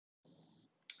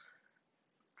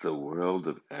The world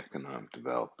of economic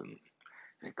development,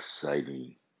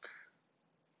 exciting,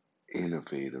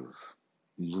 innovative,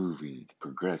 moving,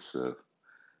 progressive.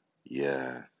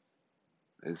 Yeah,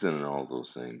 isn't it all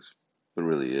those things? But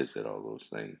really, is it all those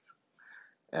things?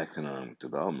 Economic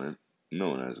development, no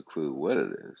one has a clue what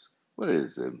it is. What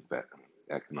is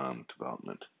economic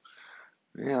development?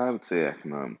 Yeah, I would say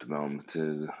economic development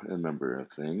is a number of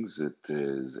things. It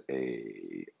is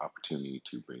a opportunity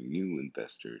to bring new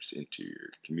investors into your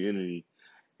community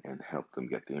and help them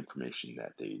get the information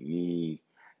that they need.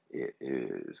 It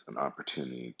is an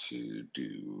opportunity to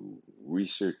do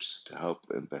research to help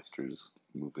investors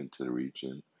move into the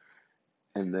region.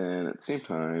 And then at the same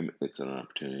time, it's an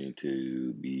opportunity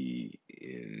to be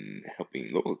in helping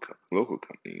local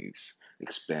companies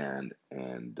expand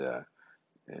and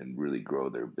really grow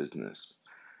their business.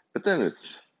 But then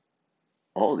it's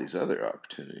all these other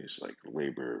opportunities like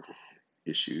labor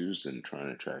issues and trying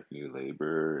to attract new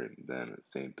labor, and then at the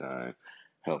same time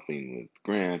helping with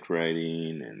grant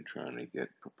writing and trying to get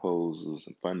proposals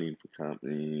and funding for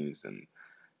companies,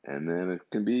 and then it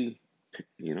can be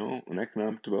an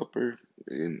economic developer.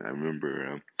 And I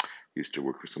remember used to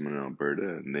work for someone in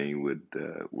Alberta, and they would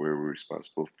were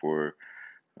responsible for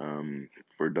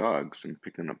dogs and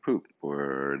picking up poop.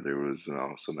 Or there was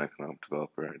also an economic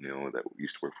developer I know that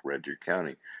used to work for Red Deer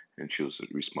County, and she was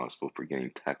responsible for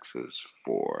getting taxes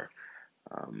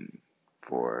um,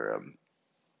 for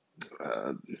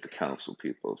the council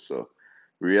people. So,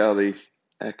 reality,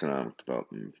 economic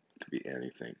development could be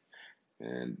anything.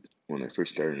 And when I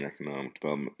first started in economic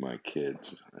development, my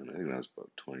kids, and I think that was about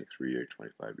 23 or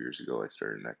 25 years ago, I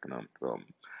started in economic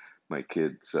development. My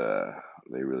kids,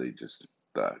 they really just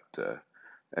thought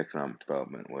economic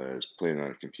development was playing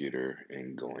on a computer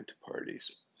and going to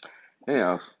parties.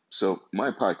 Anyhow, so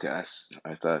my podcast,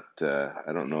 I thought,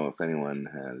 I don't know if anyone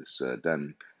has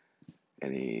done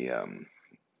any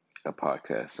a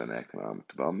podcast on economic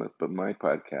development, but my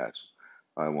podcast,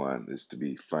 I want is to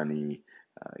be funny,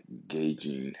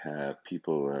 engaging, have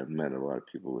people, I've met a lot of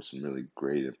people with some really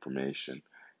great information,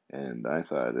 and I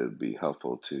thought it would be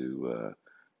helpful to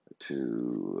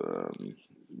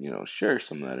share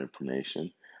some of that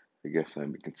information. I guess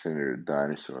I'd be considered a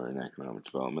dinosaur in economic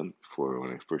development before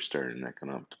when I first started in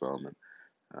economic development.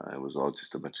 It was all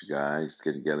just a bunch of guys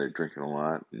getting together, drinking a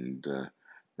lot, and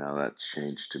now that's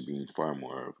changed to being far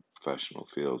more of a professional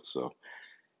field. So,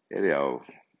 anyhow,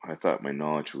 I thought my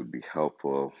knowledge would be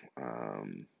helpful,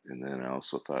 and then I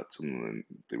also thought some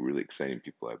of the really exciting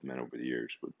people I've met over the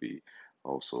years would be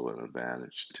also an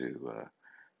advantage to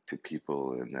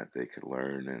people, and that they could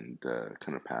learn and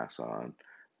kind of pass on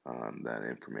that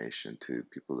information to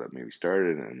people that maybe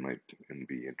started and might and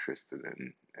be interested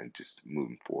in and just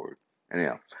moving forward.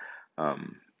 Anyhow,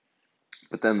 um,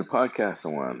 but then the podcast I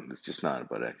want is just not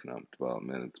about economic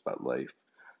development. It's about life.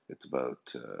 It's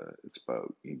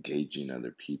about engaging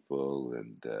other people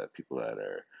and people that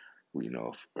are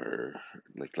are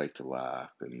like to laugh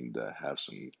and have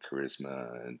some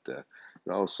charisma, and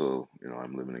but also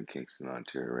I'm living in Kingston,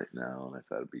 Ontario right now, and I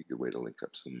thought it'd be a good way to link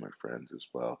up some of my friends as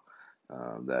well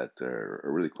that are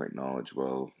really quite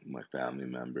knowledgeable, my family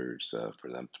members, for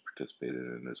them to participate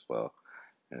in it as well.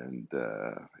 And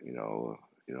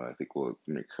I think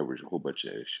it covers a whole bunch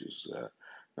of issues.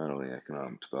 Not only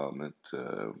economic development.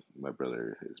 My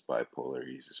brother is bipolar.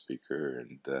 He's a speaker,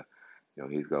 and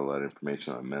he's got a lot of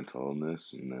information on mental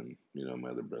illness. And then my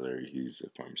other brother, he's a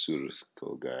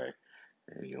pharmaceutical guy,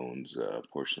 and he owns a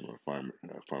portion of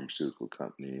a pharmaceutical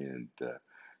company, and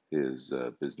his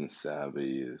business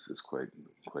savvy is quite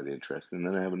interesting. And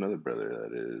then I have another brother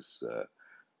that is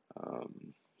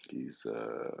um, he's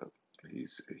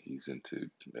he's into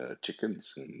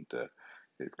chickens, and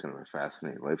it's kind of a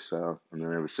fascinating lifestyle. And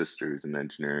then I have a sister who's an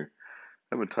engineer.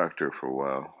 I haven't talked to her for a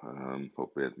while.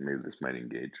 Hopefully, maybe this might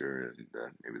engage her, and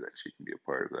maybe that she can be a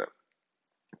part of that.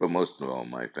 But most of all,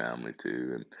 my family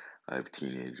too, and I have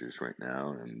teenagers right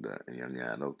now, and young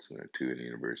adults, and two in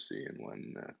university, and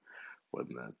one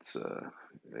that's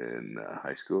in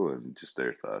high school, and just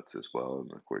their thoughts as well.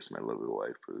 And of course, my lovely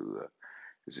wife, who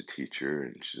is a teacher,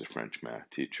 and she's a French math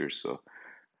teacher. So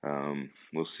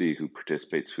we'll see who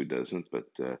participates, who doesn't. But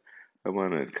I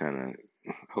want to kind of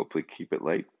hopefully keep it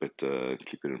light, but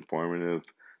keep it informative,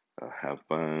 have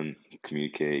fun,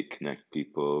 communicate, connect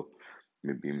people,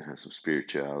 maybe even have some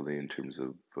spirituality in terms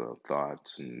of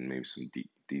thoughts, and maybe some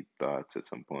deep thoughts at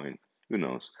some point. Who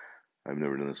knows? I've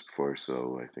never done this before,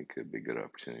 so I think it'd be a good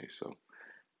opportunity. So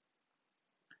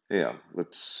yeah,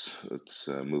 let's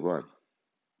move on.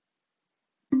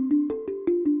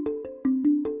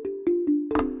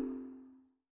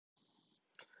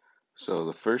 So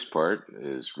the first part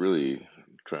is really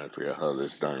trying to figure out how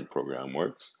this darn program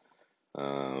works.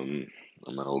 Um,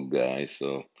 I'm an old guy,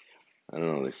 so I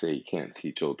don't know. They say you can't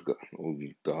teach old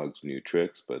dogs new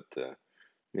tricks, but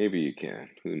maybe you can.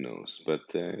 Who knows? But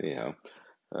anyhow,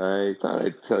 I thought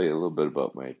I'd tell you a little bit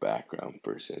about my background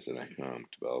first as an economic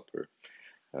developer.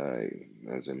 I,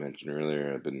 as I mentioned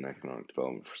earlier, I've been in economic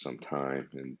development for some time,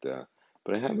 and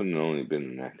but I haven't only been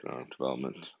in economic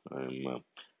development. I'm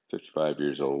 55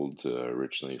 years old,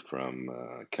 originally from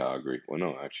Calgary. Well,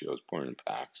 no, actually, I was born in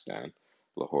Pakistan,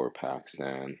 Lahore,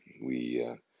 Pakistan. We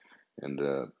ended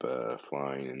up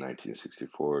flying in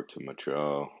 1964 to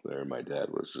Montreal. There, my dad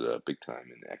was big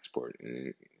time in export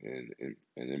and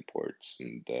imports,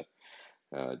 and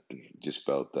uh, just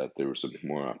felt that there was a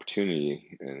more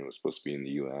opportunity, and it was supposed to be in the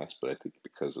U.S. But I think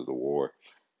because of the war,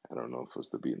 I don't know if it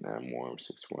was the Vietnam War or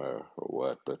 64 or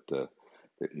what, but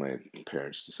my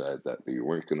parents decided that we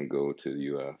weren't going to go to the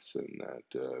U.S. and that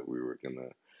we were going to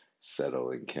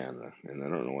settle in Canada. And I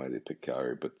don't know why they picked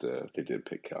Calgary, but they did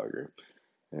pick Calgary.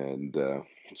 And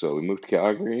so we moved to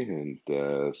Calgary, and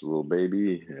as a little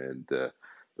baby, and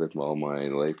lived all my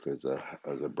life as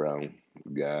a brown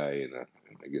guy in a,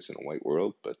 I guess, in a white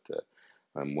world. But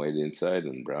I'm white inside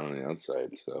and brown on the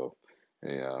outside, so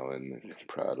and I'm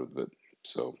proud of it.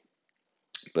 So,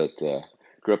 but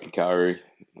grew up in Calgary,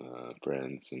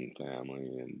 friends and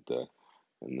family, and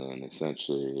then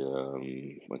essentially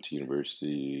went to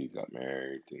university, got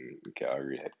married in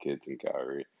Calgary, had kids in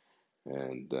Calgary,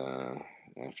 and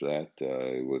after that,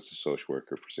 I was a social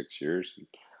worker for 6 years.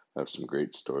 I have some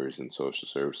great stories in social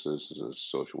services as a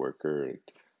social worker. And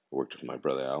I worked with my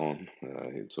brother Alan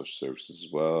in social services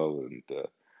as well. And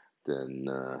then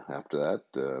after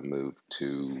that, moved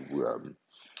to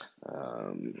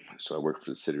so I worked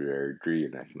for the City of Airdrie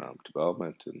in economic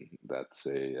development, and that's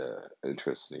a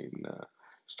interesting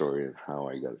story of how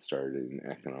I got started in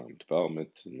economic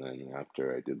development. And then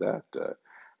after I did that,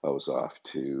 I was off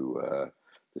to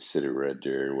the City of Red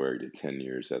Deer, where I did 10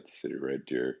 years at the City of Red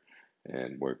Deer,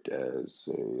 and worked as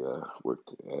an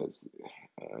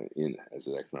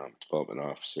economic development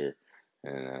officer.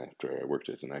 And after I worked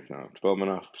as an economic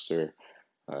development officer,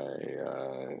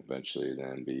 eventually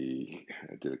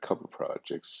I did a couple of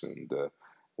projects, and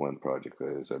one project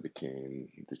was I became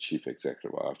the chief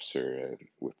executive officer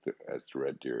as the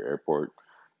Red Deer Airport,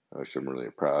 which I'm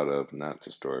really proud of, and that's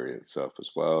a story in itself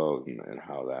as well, and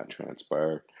how that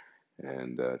transpired,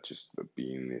 and just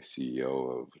being the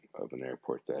CEO of an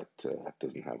airport that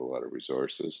doesn't have a lot of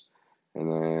resources. And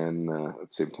then at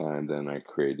the same time, then I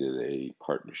created a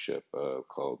partnership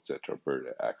called Central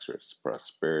Alberta Access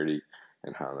Prosperity,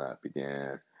 and how that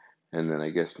began. And then I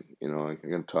guess I'm going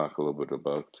to talk a little bit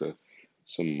about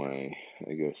some of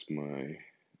I guess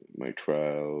my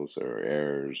trials or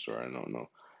errors, or I don't know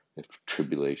if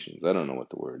tribulations. I don't know what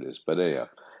the word is, but yeah,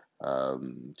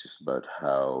 just about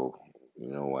how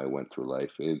I went through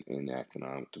life in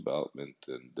economic development,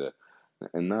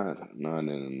 and not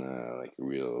in like a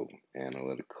real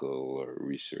analytical or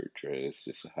research, right? It's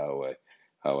just how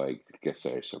I guess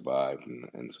I survived,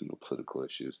 and some of the political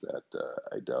issues that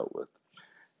I dealt with.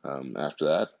 After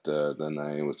that, then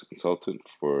I was a consultant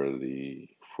for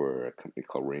a company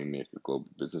called Rainmaker Global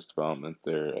Business Development.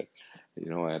 There,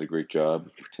 I had a great job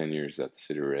for 10 years at the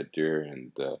City of Red Deer,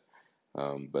 and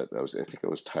but I think I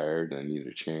was tired. I needed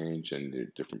a change. I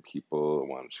needed different people. I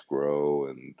wanted to grow,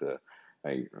 and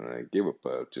I gave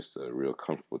up just a real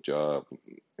comfortable job,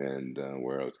 and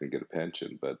where I was going to get a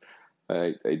pension. But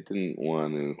I didn't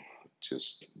want to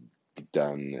just be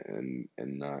done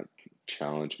and not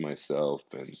challenge myself.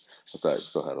 And I thought I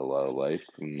still had a lot of life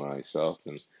in myself,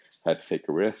 and had to take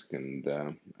a risk. And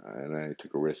I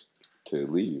took a risk to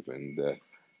leave, and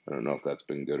I don't know if that's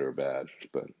been good or bad,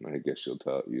 but I guess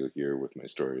you'll hear with my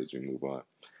story as we move on.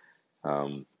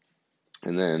 Um,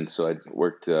 and then so I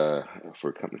worked for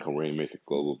a company called Rainmaker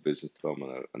Global Business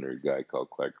Development under a guy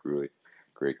called Clark Ruley,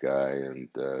 great guy, and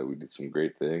we did some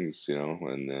great things,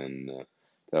 And then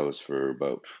that was for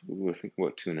I think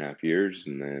about 2.5 years,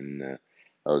 and then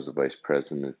I was the vice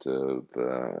president of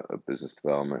business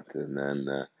development, and then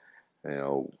you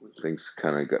know things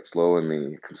kind of got slow in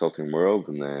the consulting world,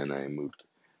 and then I moved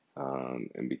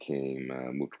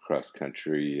and moved across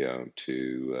country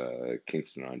to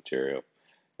Kingston, Ontario,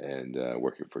 and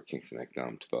working for Kingston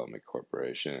Economic Development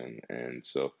Corporation. And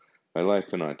so my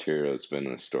life in Ontario has been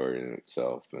a story in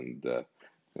itself, and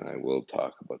I will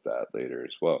talk about that later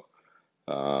as well.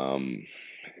 Um,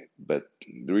 but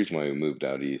the reason why we moved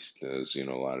out east is, a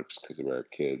lot of it's because of our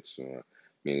kids,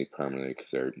 mainly primarily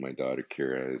because my daughter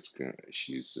Kira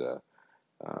she's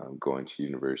going to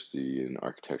university in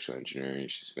architectural engineering.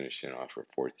 She's finishing off her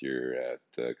fourth year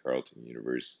at Carleton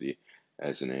University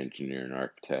as an engineer and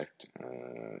architect.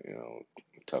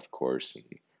 Tough course, and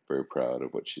very proud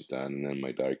of what she's done. And then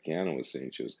my daughter Kiana was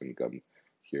saying she was going to come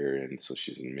here, and so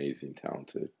she's an amazing,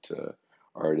 talented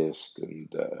artist.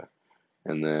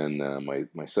 And then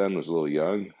my son was a little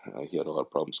young. He had a lot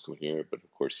of problems coming here, but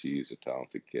of course he's a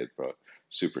talented kid,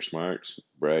 super smart, super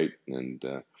bright, and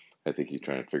I think he's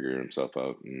trying to figure himself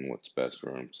out and what's best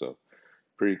for him. So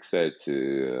pretty excited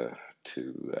to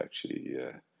actually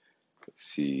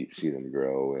see them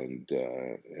grow, and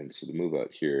so the move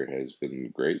out here has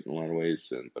been great in a lot of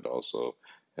ways, but also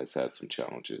has had some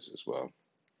challenges as well.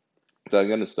 So I'm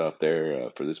gonna stop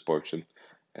there for this portion,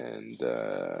 and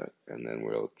then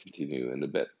we'll continue in a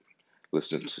bit.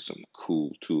 Listen to some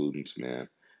cool tunes, man.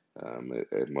 I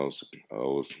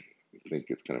always think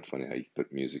it's kind of funny how you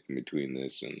put music in between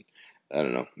this, and I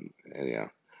don't know. Anyhow,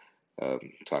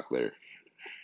 talk later.